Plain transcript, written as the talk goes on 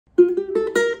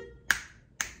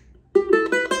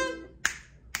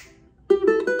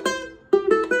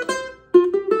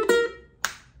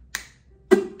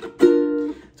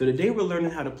So today we're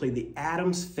learning how to play the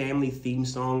Addams Family theme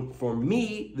song. For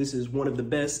me, this is one of the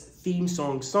best theme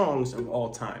songs of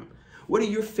all time. What are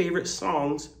your favorite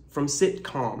songs from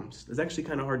sitcoms? It's actually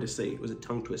kind of hard to say. It was a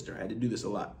tongue twister. I had to do this a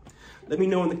lot. Let me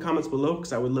know in the comments below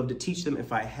because I would love to teach them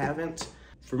if I haven't.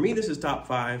 For me, this is top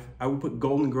 5. I would put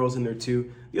Golden Girls in there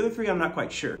too. The other 3, I'm not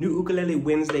quite sure. New ukulele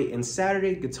Wednesday and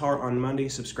Saturday, guitar on Monday.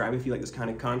 Subscribe if you like this kind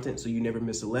of content so you never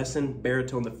miss a lesson.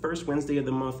 Baritone the first Wednesday of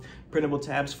the month. Printable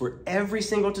tabs for every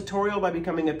single tutorial by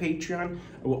becoming a Patreon.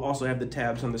 I will also have the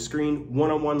tabs on the screen.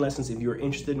 One-on-one lessons if you're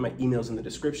interested. My email's in the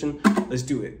description. Let's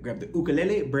do it. Grab the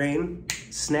ukulele, brain,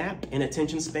 snap, and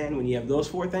attention span. When you have those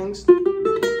 4 things,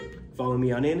 follow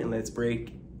me on in and let's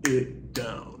break it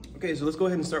down. Okay, so let's go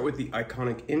ahead and start with the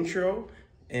iconic intro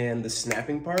and the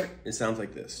snapping part. It sounds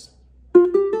like this.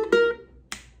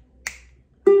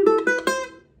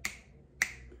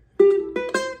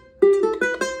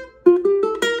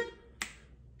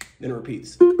 Then it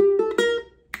repeats.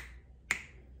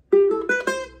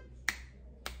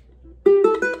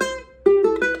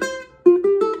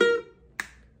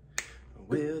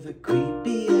 Well, the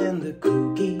creepy and the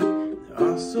kooky, they're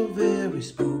also very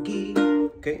spooky.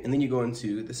 Okay, and then you go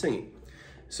into the singing.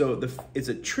 So it's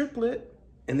a triplet,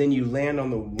 and then you land on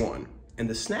the 1, and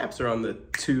the snaps are on the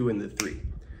 2 and the 3,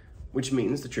 which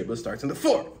means the triplet starts on the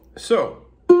 4. So,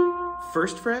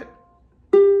 1st fret,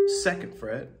 2nd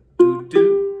fret, do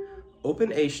do,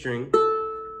 open A string,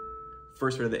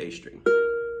 1st fret of the A string.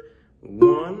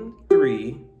 1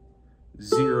 3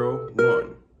 0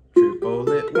 1,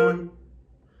 triplet 1,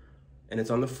 and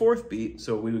it's on the 4th beat,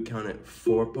 so we would count it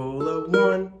 4 pola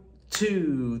 1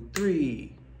 2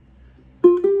 3,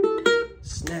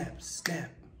 snap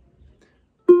snap,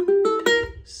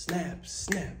 snap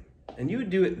snap, and you would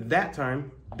do it that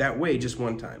time, that way, just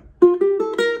 1 time.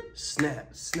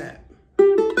 Snap snap.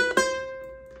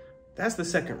 That's the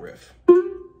 2nd riff.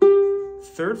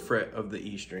 3rd fret of the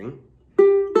E string,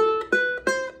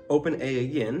 open A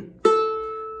again,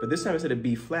 but this time instead of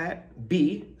B flat,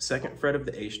 B, 2nd fret of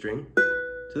the A string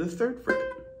to the 3rd fret.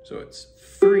 So it's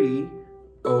 3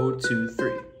 0 2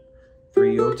 3,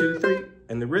 3 0 2 3,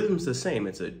 and the rhythm's the same.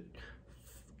 It's a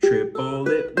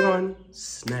triplet 1,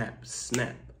 snap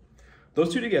snap.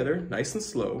 Those 2 together, nice and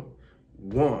slow.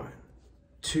 1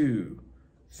 2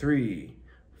 3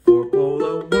 4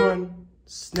 pola 1,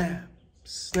 snap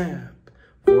snap,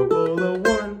 4 pola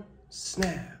 1,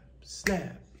 snap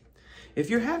snap.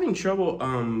 If you're having trouble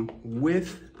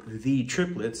with the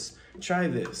triplets, try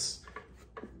this.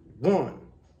 1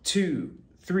 2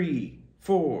 3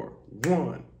 4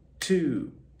 1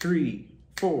 2 3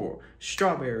 4,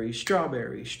 strawberry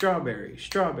strawberry strawberry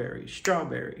strawberry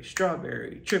strawberry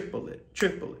strawberry, triplet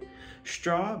triplet.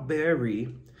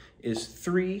 Strawberry is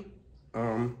 3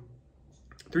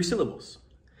 syllables,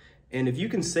 and if you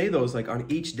can say those like on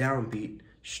each downbeat,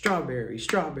 strawberry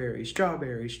strawberry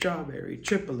strawberry strawberry,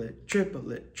 triplet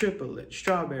triplet triplet,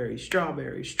 strawberry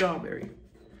strawberry strawberry,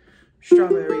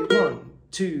 strawberry 1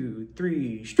 2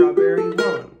 3, strawberry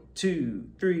 1 2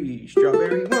 3,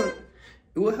 strawberry 1.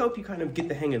 It will help you kind of get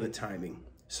the hang of the timing.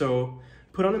 So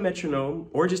put on a metronome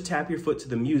or just tap your foot to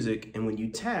the music, and when you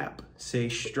tap, say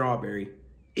strawberry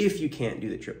if you can't do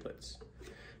the triplets.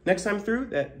 Next time through,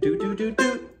 that do do do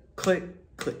do, click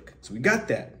click. So we got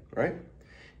that, right?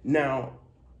 Now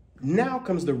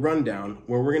comes the rundown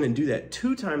where we're gonna do that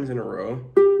 2 times in a row,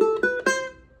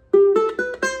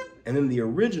 and then the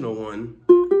original one,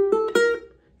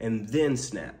 and then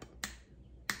snap.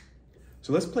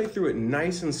 So let's play through it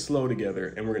nice and slow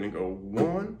together, and we're gonna go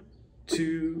 1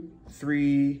 2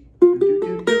 3, do,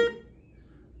 do, do.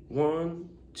 1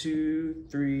 2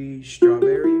 3,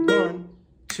 strawberry 1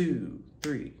 2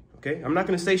 3. Okay, I'm not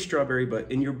gonna say strawberry,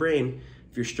 but in your brain,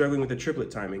 if you're struggling with the triplet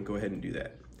timing, go ahead and do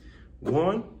that.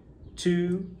 1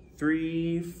 2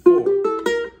 3 4.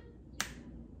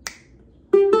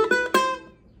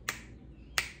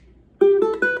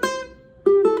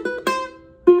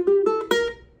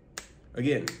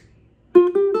 Again.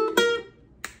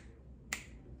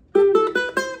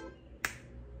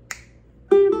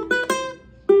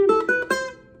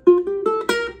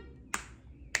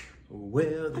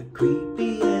 Well, the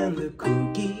creepy and the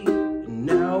kooky, and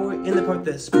now we're in the part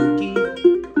that's spooky.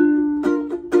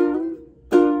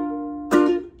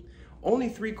 Only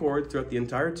 3 chords throughout the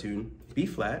entire tune. B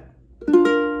flat,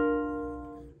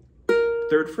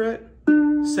 3rd fret,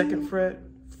 2nd fret,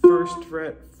 1st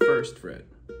fret, 1st fret.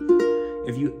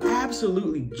 If you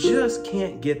absolutely just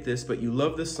can't get this, but you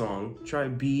love the song, try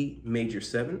B major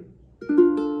 7,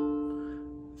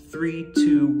 3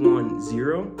 2 1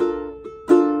 0.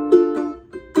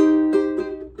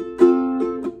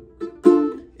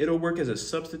 It'll work as a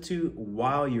substitute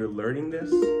while you're learning this,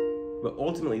 but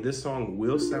ultimately this song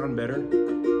will sound better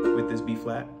with this B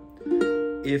flat.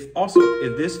 If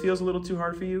this feels a little too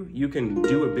hard for you, you can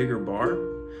do a bigger bar,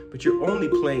 but you're only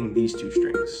playing these two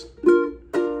strings.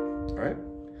 All right.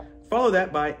 Follow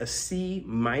that by a C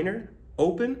minor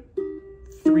open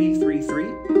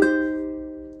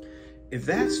 3-3-3. If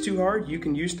that's too hard, you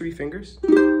can use 3 fingers,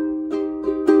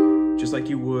 just like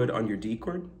you would on your D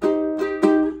chord.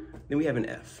 Then we have an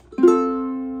F.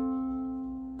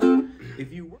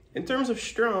 In terms of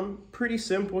strum, pretty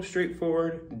simple,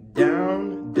 straightforward.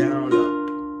 Down, down,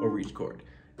 up over each chord.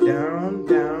 Down,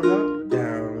 down, up,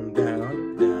 down,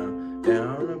 down, down,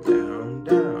 down, up, down,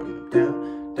 down,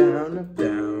 down, down, up,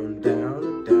 down,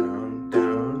 down, down,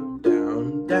 down,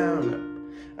 down, down, up.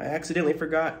 I accidentally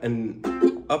forgot an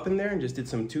up in there and just did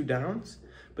some 2 downs,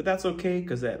 but that's okay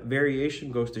because that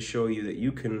variation goes to show you that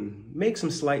you can make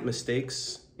some slight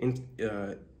mistakes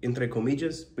entre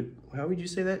comillas, but how would you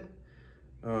say that?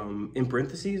 In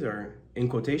parentheses or in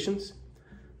quotations,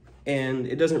 and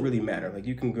it doesn't really matter. Like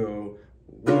you can go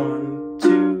 1,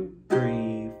 2,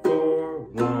 3, 4,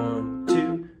 1,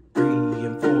 2, 3,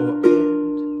 and 4,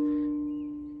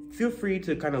 and feel free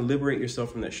to kind of liberate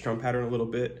yourself from that strum pattern a little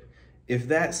bit. If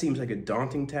that seems like a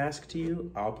daunting task to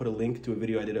you, I'll put a link to a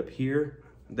video I did up here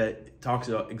that talks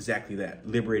about exactly that,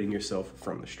 liberating yourself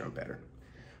from the strum pattern.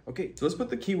 Okay, so let's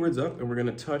put the keywords up and we're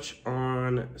gonna touch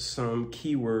on some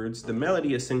keywords. The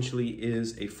melody essentially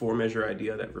is a 4-measure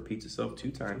idea that repeats itself 2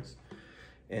 times.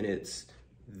 And it's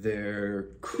they're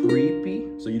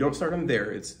creepy. So you don't start on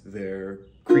there, it's they're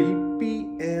creepy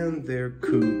and they're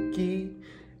kooky,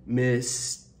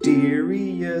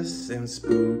 mysterious and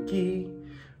spooky,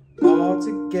 all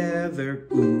together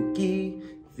ooky,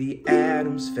 the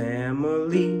Addams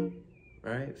family,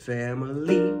 right?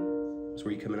 Family, that's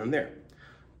where you come in on there.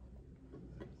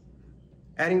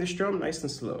 Adding the strum nice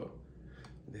and slow.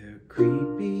 They're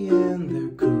creepy and they're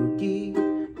kooky,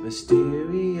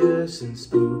 mysterious and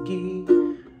spooky,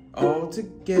 all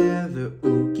together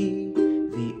ooky,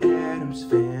 the Addams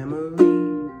family.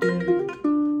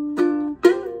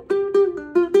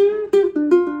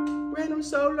 Random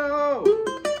solo.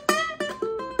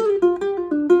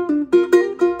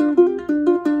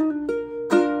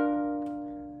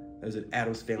 There's an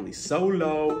Addams family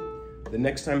solo. The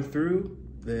next time through,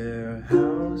 their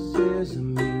house is a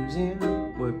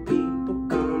museum where people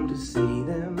come to see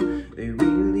them. They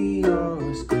really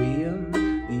are scream,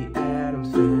 the Addams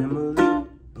family.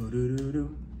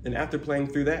 And after playing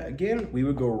through that again, we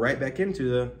would go right back into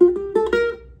the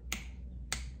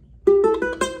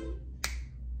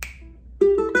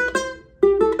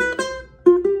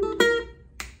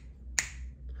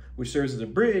which serves as a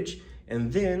bridge,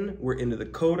 and then we're into the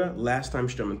coda, last time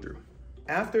strumming through.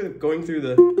 After going through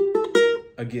the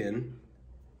again,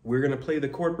 we're gonna play the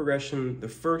chord progression the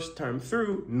first time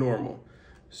through normal.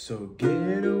 So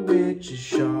get a witch's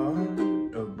shawl,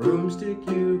 a broomstick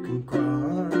you can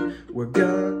crawl on, we're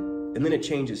gonna, and then it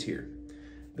changes here.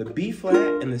 The B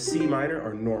flat and the C minor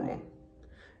are normal.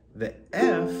 The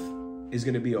F is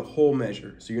gonna be a whole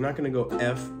measure. So you're not gonna go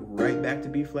F right back to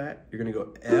B flat, you're gonna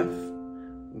go F,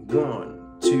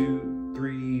 1, 2,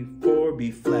 3, 4,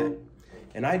 B flat.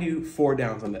 And I do 4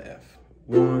 downs on the F.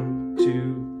 1,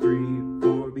 2, 3,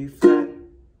 4, B flat.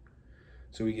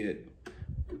 So we get,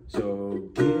 so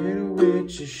get a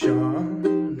witch's shawl,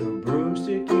 no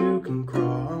broomstick you can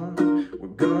crawl.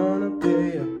 We're gonna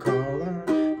pay a call on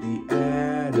the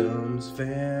Addams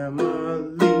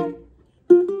family.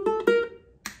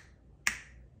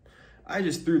 I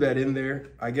just threw that in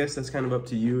there. I guess that's kind of up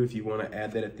to you if you want to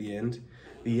add that at the end.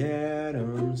 The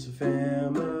Addams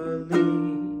family.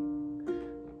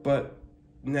 But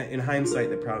in hindsight,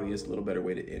 that probably is a little better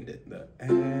way to end it. The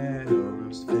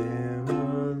Addams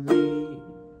family.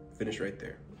 Finish right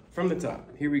there. From the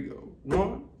top, here we go.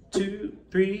 1, 2,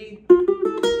 3.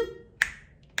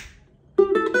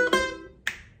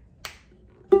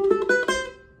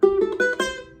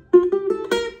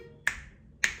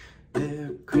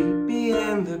 They're creepy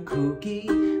and they're kooky,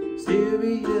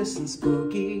 serious and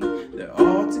spooky. They're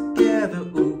all together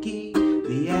ooky,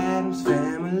 the Addams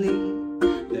family.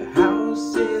 Their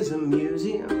house is a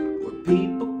museum where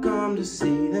people come to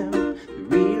see them. They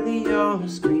really are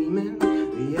screaming,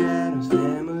 the Addams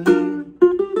family.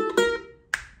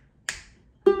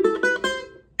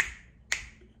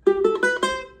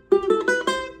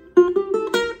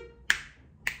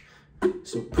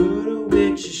 So put a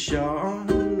witch's shawl on,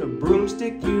 a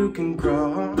broomstick you can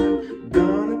crawl on. We're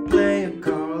gonna play a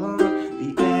call on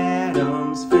the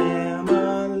Addams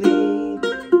family.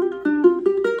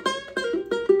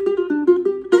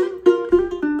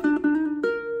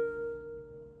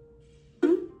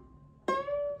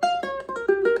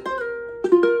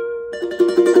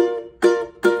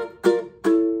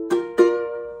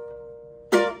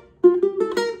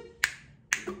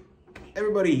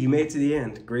 everybody, you made it to the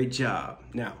end. Great job.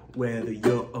 Now, whether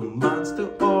you're a monster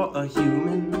or a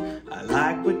human, I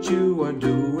like what you are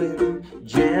doing.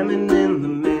 Jamming in the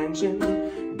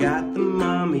mansion, got the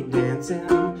mommy dancing.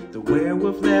 The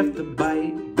werewolf left a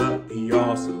bite, but he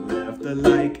also left a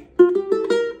like.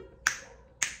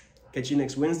 Catch you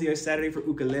next Wednesday or Saturday for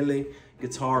ukulele,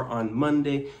 guitar on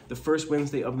Monday. The first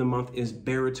Wednesday of the month is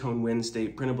Baritone Wednesday.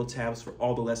 Printable tabs for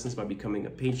all the lessons by becoming a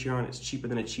Patreon. It's cheaper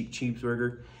than a cheap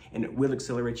cheeseburger, and it will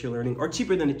accelerate your learning. Or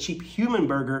cheaper than a cheap human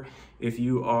burger if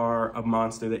you are a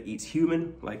monster that eats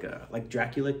human, like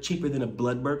Dracula. Cheaper than a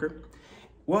blood burger.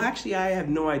 Well, actually, I have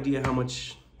no idea how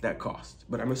much that costs,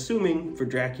 but I'm assuming for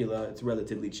Dracula, it's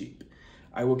relatively cheap.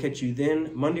 I will catch you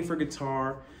then, Monday for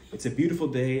guitar. It's a beautiful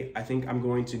day. I think I'm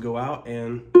going to go out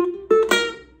and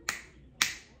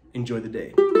enjoy the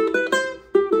day.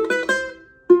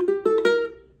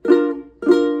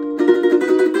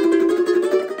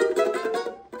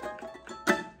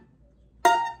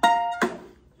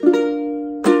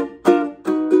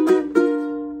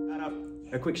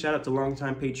 A quick shout out to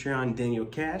longtime Patreon Daniel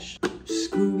Cash.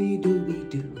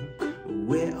 Scooby-Dooby-Doo,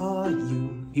 where are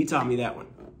you? He taught me that one.